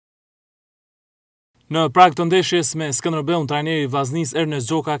Në prag të ndeshjes me Skenderbeu, trajneri i Vllaznisë Ernest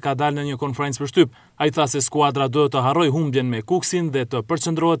Gjoka ka dalë në një konferencë për shtyp. Ai tha se skuadra duhet të harrojë humbjen me Kuksin dhe të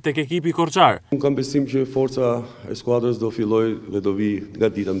përqendrohet tek ekipi korçar. Unë kam besim që forca e skuadrës do fillojë dhe do vi nga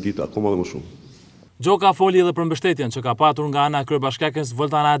dita në ditë akoma më shumë. Gjoka foli edhe për mbështetjen që ka patur nga ana e kryebashkiakës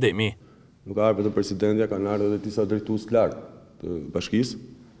Vllaznia. Nuk ka ardhur vetëm presidentja, kanë ardhur edhe disa drejtues të lartë të bashkisë,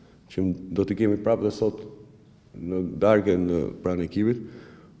 që do të kemi prapë dhe sot në darkën pranë ekipit,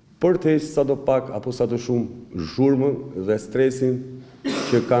 për të hequr sa do pak apo sa do shumë zhurmën dhe stresin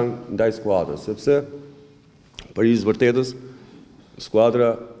që kanë ndaj skuadrës, sepse për i vërtetës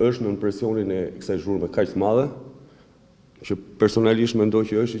skuadra është në presionin e kësaj zhurme kaq të madhe që personalisht mendoj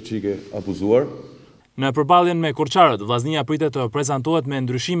që është çike abuzuar. Në përballjen me korçarët, Vllaznia pritet të prezantohet me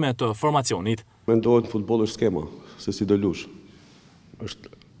ndryshime të formacionit. Mendohet në futboll është skema, se si do lush. Është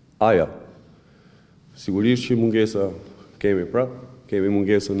aja. Sigurisht që mungesa kemi prapë. Kemi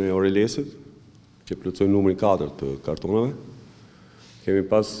mungesën e Orelesit, që plotësoi numrin 4 të kartonave. Kemi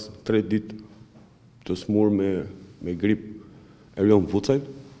pas 3 ditë të smur me grip Erion Vucajn,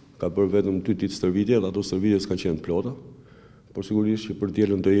 ka bërë vetëm 2 ditë stërvitje, dhe ato stërvitje s'kan qenë plota, por sigurisht që për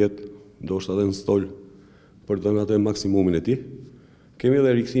Dielen do jetë ndoshta edhe në stol për të dhënë atë maksimumin e tij. Kemi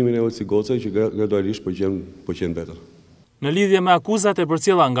edhe rikthimin e Olsi Gocaj që gradualisht po qen betur. Në lidhje me akuzat e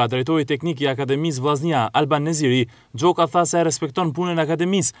përcjella nga drejtori teknik i Akademisë Vllaznia, Alban Neziri, Gjoka tha se respekton punën e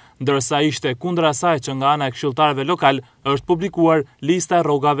akademisë, ndërsa ishte kundër asaj që nga ana e këshilltarëve lokal është publikuar lista e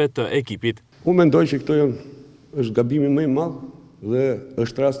rrogave të ekipit. Unë mendoj që këto është gabimi më i madh dhe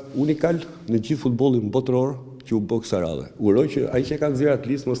është rast unikal në gjithë futbollin botëror që u bë kësaj radhe. Uroj që ai që ka nxjerrë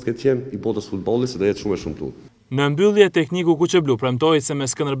atë listë mos ketë qenë i botës futbollit, se do jetë shumë e shumtuar. Në mbyllje, tekniku kuqeblu premtoi se me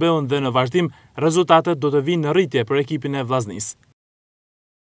Skenderbeun dhe në vazhdim rezultatet do të vinë në rritje për ekipin e Vllaznisë.